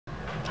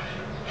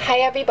Hi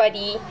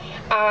everybody.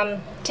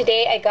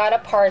 Today I got a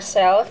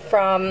parcel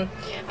from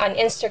an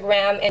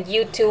Instagram and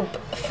YouTube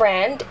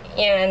friend,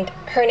 and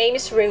her name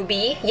is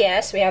Ruby.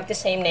 Yes, we have the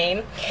same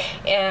name,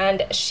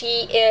 and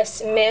she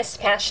is Miss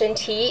Passion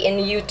Tea in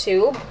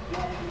YouTube.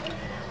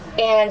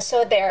 And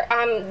so there,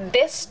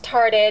 this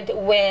started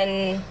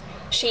when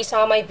she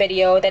saw my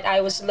video that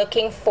I was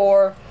looking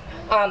for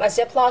a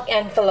Ziploc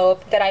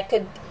envelope that I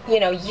could,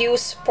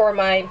 use for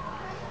my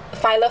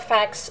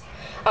Filofax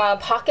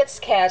pocket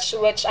sketch,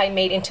 which I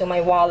made into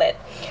my wallet.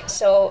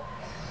 So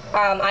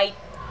I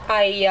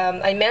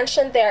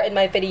mentioned there in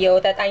my video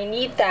that I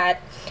need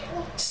that,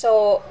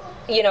 so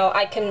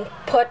I can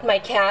put my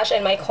cash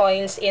and my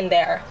coins in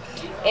there.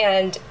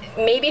 And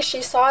maybe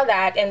she saw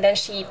that, and then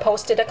she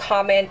posted a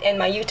comment in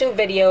my YouTube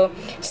video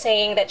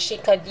saying that she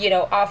could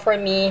offer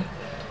me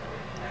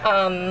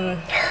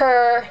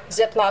her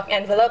Ziploc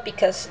envelope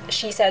because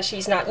she said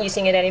she's not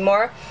using it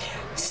anymore.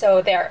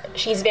 So there,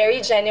 she's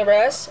very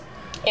generous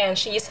and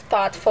she's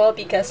thoughtful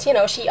because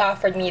she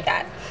offered me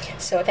that.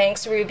 So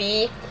thanks,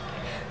 Ruby.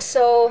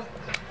 So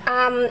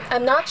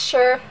I'm not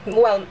sure,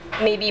 well,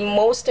 maybe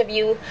most of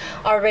you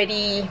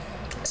already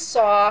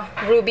saw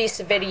Ruby's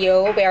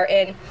video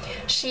wherein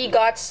she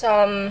got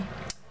some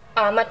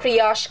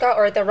matryoshka,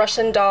 or the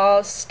Russian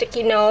doll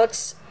sticky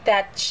notes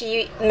that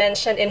she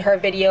mentioned in her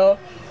video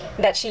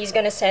that she's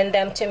gonna send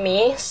them to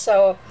me.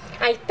 So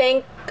I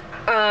think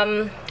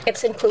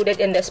it's included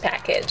in this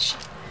package.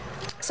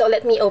 So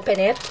let me open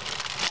it.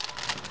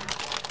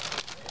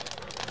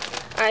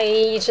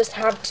 I just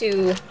have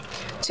to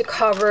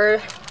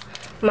cover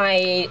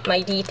my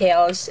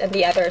details on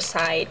the other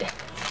side.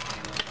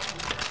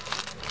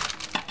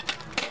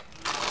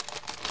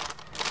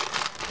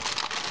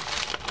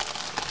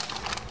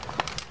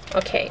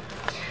 Okay,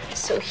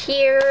 so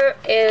here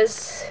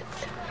is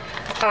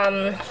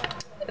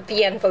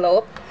the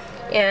envelope,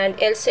 and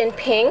it's in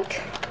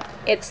pink.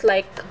 It's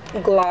like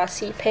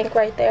glossy pink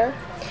right there.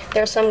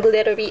 There's some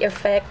glittery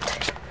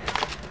effect.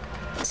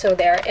 So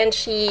there, and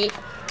she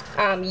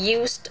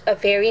used a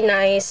very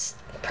nice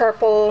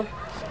purple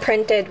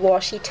printed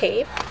washi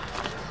tape.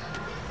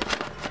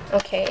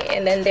 Okay,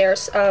 and then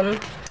there's a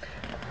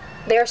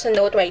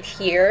note right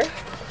here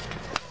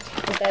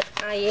that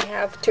I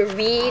have to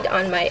read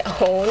on my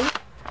own.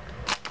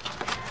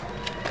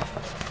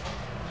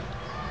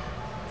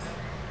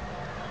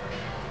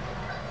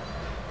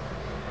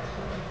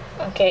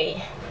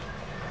 Okay.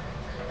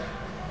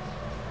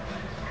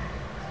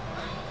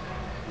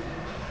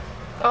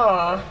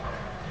 Aww.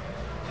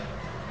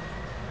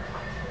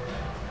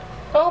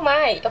 Oh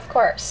my, of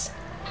course.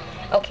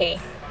 Okay.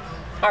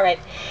 Alright.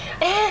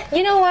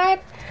 You know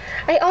what?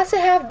 I also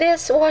have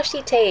this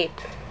washi tape.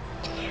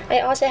 I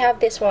also have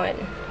this one.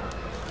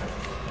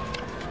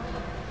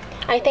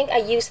 I think I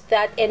used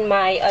that in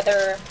my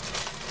other,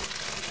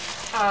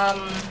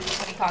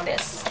 what do you call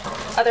this?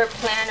 Other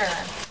planner.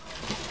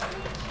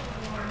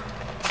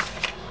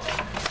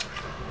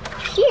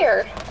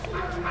 Here,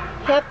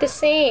 I have the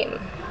same.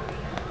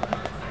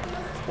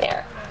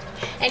 There.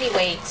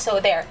 Anyway, so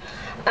there.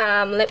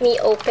 Let me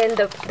open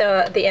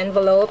the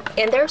envelope,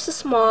 and there's a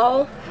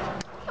small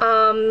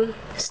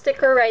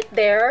sticker right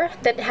there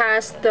that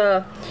has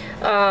the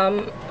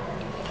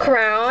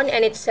crown,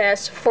 and it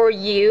says, "For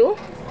you,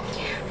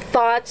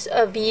 thoughts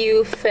of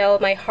you fill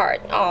my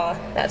heart." Oh,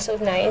 that's so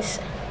nice.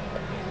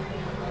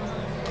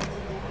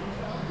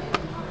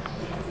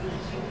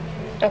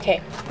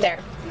 Okay, there.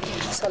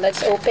 So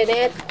let's open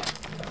it.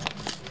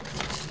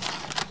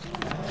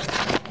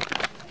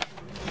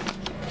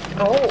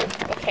 Oh,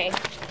 okay.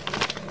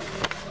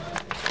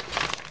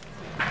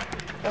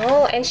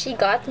 Oh, and she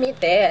got me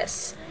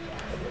this.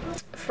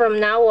 "From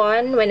now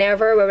on,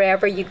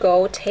 wherever you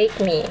go, take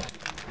me."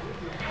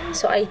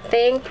 So I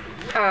think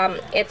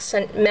it's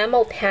a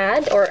memo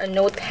pad or a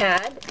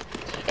notepad,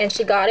 and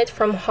she got it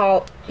from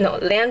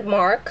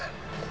Landmark.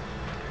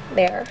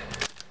 There.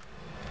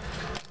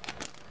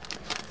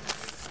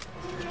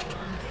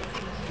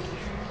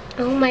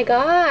 Oh my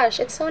gosh,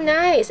 it's so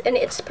nice, and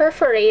it's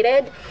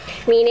perforated,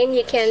 meaning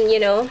you can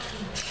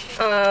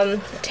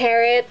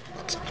tear it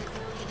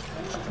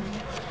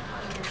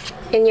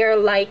in your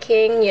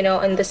liking,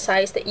 on the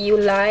size that you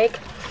like.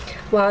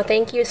 Wow,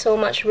 thank you so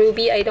much,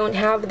 Ruby. I don't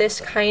have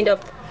this kind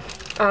of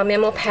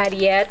memo pad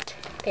yet.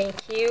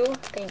 Thank you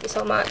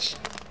so much.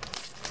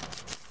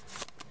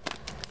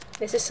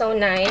 This is so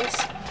nice.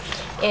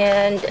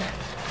 And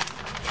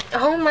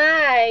oh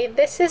my,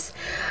 this is,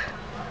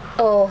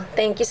 oh,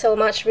 thank you so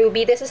much,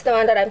 Ruby. This is the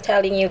one that I'm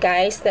telling you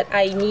guys that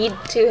I need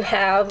to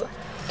have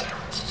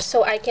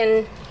so I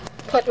can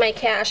put my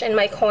cash and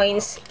my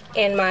coins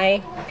in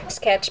my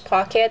sketch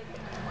pocket.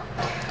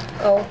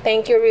 Oh,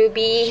 thank you,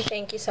 Ruby.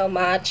 Thank you so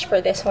much for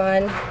this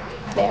one.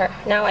 There,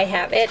 now I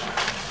have it.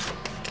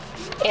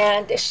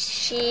 And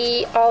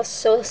she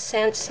also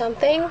sent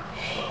something,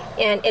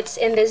 and it's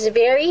in this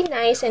very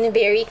nice and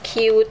very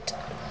cute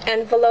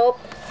envelope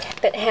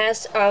that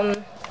has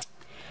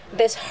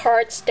this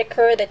heart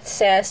sticker that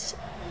says,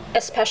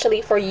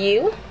 "Especially for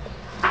you."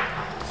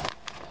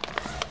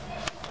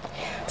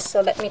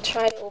 So let me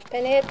try to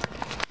open it.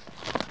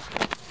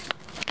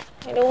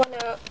 I don't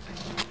wanna.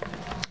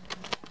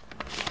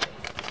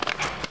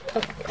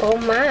 Oh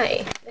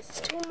my, this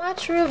is too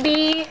much,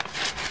 Ruby.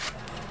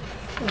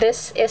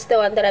 This is the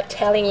one that I'm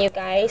telling you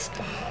guys.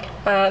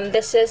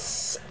 This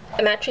is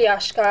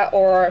Matryoshka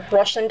or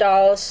Russian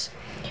dolls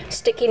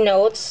sticky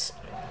notes,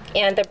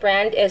 and the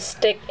brand is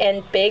Stick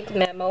and Big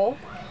Memo.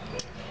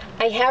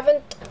 I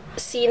haven't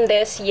seen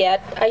this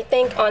yet. I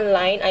think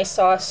online I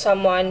saw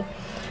someone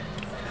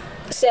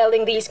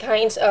selling these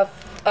kinds of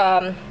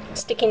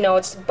sticky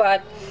notes,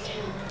 but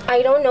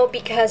I don't know,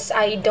 because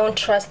I don't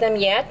trust them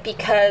yet,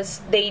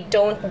 because they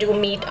don't do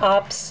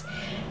meetups.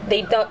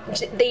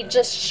 They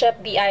just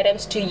ship the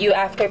items to you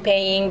after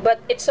paying. But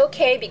it's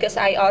okay, because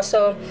I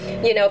also,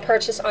 you know,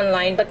 purchase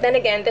online. But then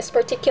again, this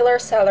particular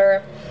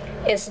seller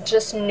is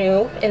just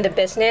new in the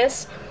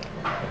business,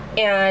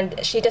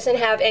 and she doesn't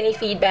have any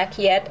feedback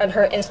yet on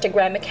her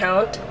Instagram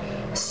account.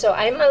 So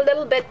I'm a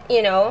little bit,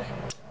 you know,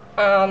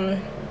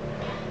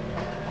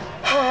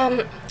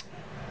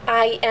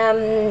 I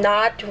am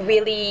not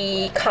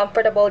really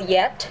comfortable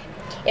yet,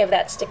 if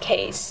that's the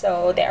case.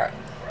 So there.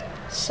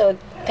 So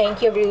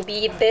thank you,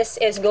 Ruby. This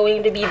is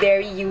going to be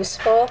very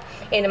useful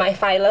in my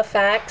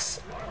Filofax.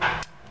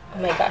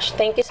 Oh my gosh,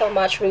 thank you so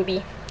much,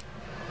 Ruby.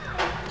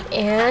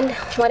 And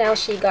what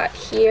else she got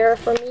here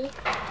for me?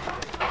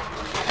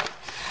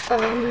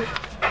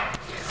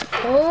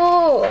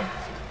 Oh,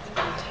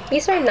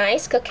 these are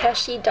nice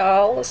Kakeshi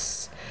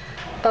dolls.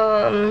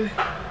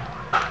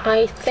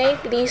 I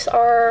think these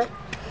are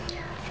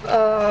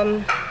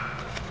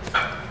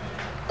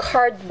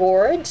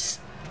cardboards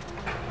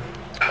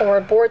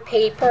or board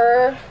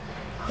paper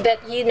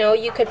that, you know,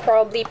 you could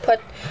probably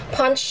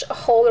punch a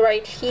hole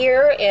right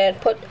here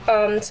and put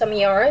some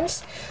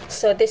yarns.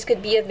 So this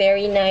could be a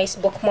very nice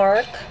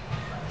bookmark,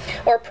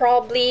 or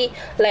probably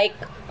like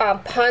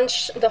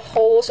punch the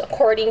holes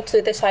according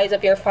to the size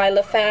of your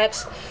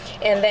Filofax,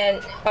 and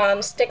then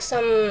stick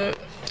some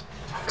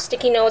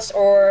sticky notes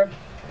or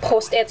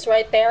post-its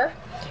right there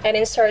and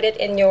insert it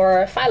in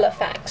your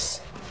Filofax.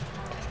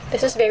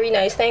 This is very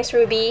nice. Thanks,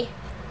 Ruby.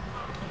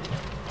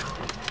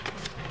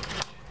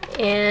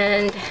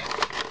 And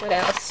what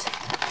else?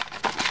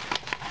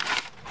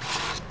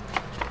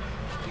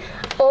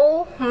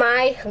 Oh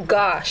my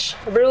gosh,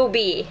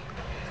 Ruby,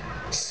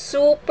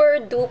 super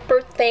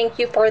duper thank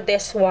you for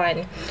this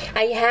one.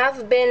 I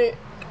have been,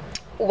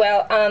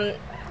 well,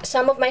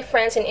 some of my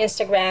friends in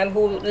Instagram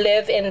who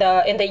live in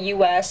the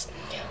US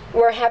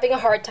were having a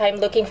hard time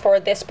looking for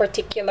this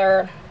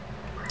particular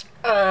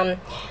what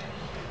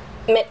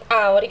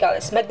do you call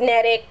this,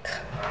 magnetic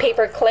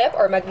paper clip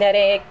or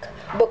magnetic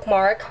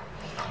bookmark,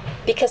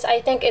 because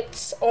I think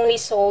it's only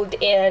sold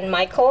in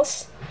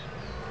Michael's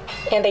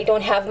and they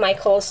don't have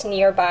Michael's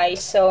nearby.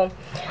 So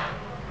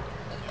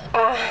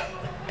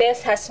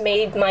this has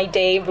made my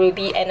day,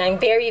 Ruby, and I'm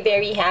very,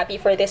 very happy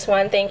for this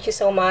one. Thank you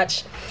so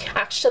much.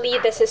 Actually,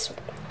 this is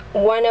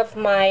one of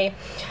my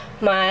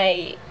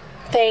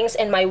things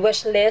in my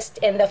wish list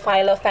in the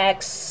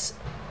Filofax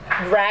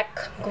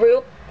rack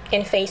group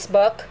in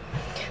Facebook.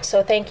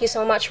 So thank you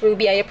so much,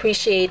 Ruby. I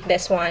appreciate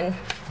this one.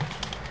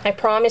 I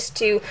promise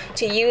to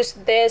use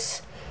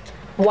this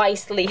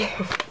wisely.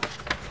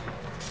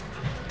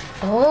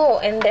 Oh,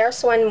 and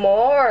there's one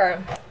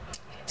more.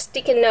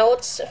 Sticky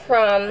notes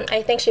from,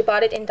 I think she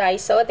bought it in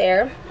Daiso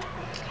there.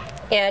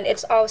 And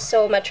it's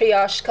also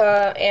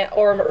Matryoshka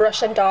or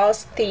Russian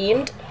dolls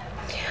themed.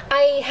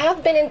 I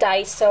have been in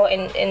Daiso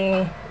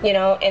in you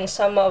know, in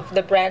some of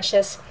the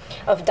branches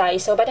of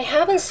Daiso, but I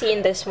haven't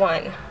seen this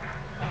one.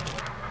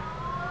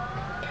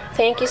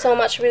 Thank you so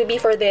much, Ruby,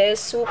 for this.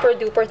 Super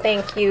duper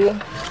thank you.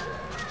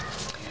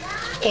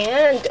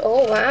 And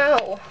oh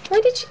wow,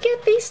 where did you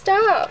get these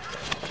stuff?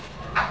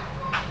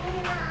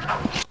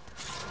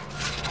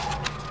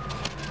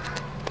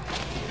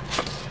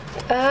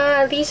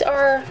 These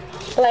are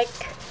like,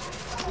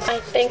 I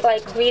think,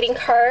 like greeting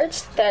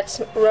cards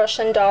that's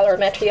Russian doll or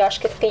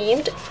Matryoshka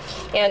themed,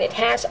 and it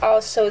has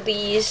also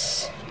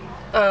these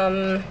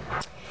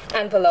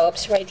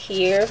envelopes right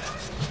here.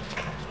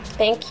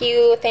 Thank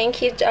you,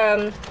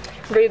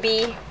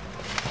 Ruby.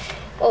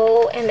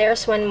 Oh, and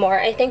there's one more.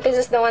 I think this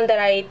is the one that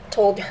I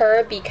told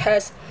her,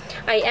 because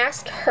I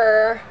asked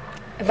her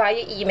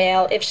via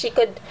email if she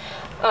could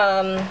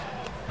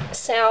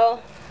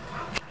sell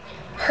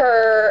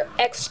her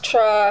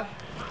extra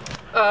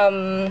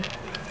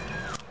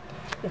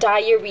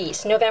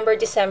diaries, November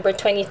December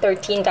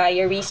 2013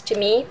 diaries, to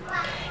me,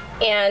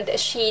 and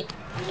she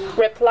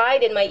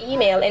replied in my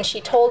email and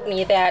she told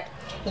me that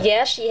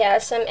yes, she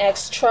has some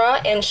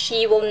extra and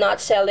she will not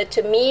sell it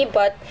to me,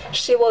 but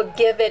she will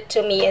give it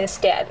to me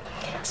instead.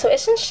 So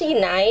isn't she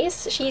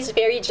nice? She's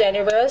very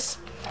generous.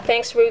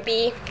 Thanks,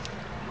 Ruby.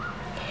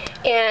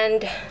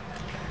 And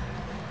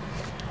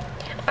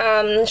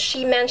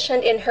she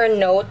mentioned in her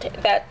note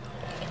that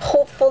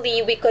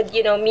hopefully we could,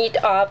 you know, meet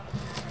up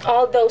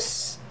all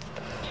those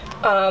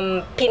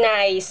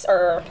Pinays,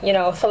 or, you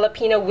know,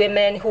 Filipino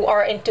women who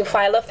are into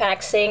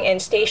filofaxing and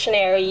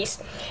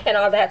stationaries and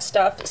all that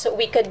stuff, so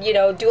we could, you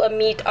know, do a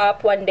meet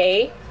up one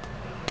day.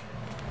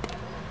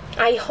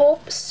 I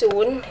hope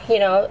soon, you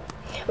know,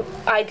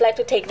 I'd like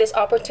to take this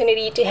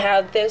opportunity to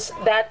have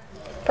that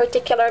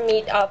particular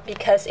meetup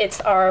because it's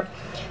our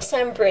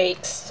sem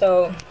breaks.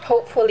 So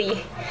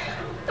hopefully,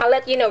 I'll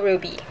let you know,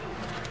 Ruby.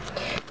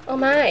 Oh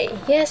my,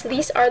 yes,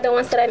 these are the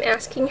ones that I'm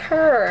asking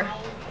her.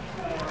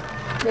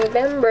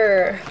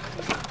 November.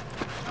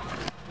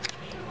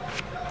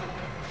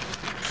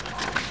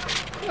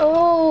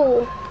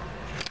 Oh,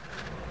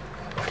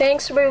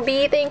 thanks,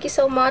 Ruby. Thank you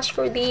so much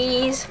for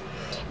these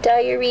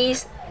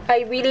diaries.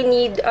 I really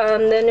need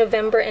the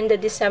November and the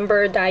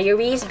December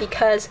diaries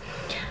because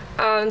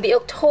the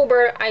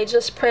October I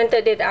just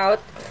printed it out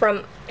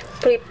from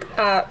free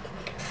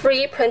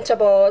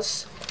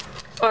printables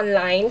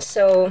online.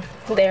 So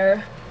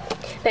there.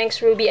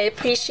 Thanks, Ruby. I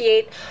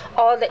appreciate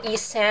all that you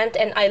sent,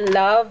 and I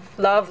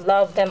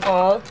love them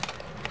all.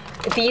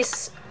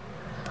 These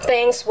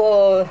things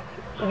will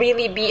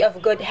really be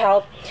of good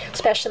help,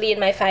 especially in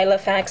my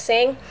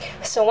filofaxing.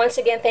 So once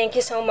again, thank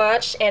you so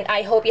much, and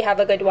I hope you have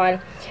a good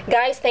one.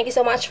 Guys, thank you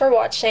so much for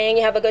watching.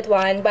 You have a good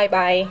one. Bye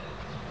bye.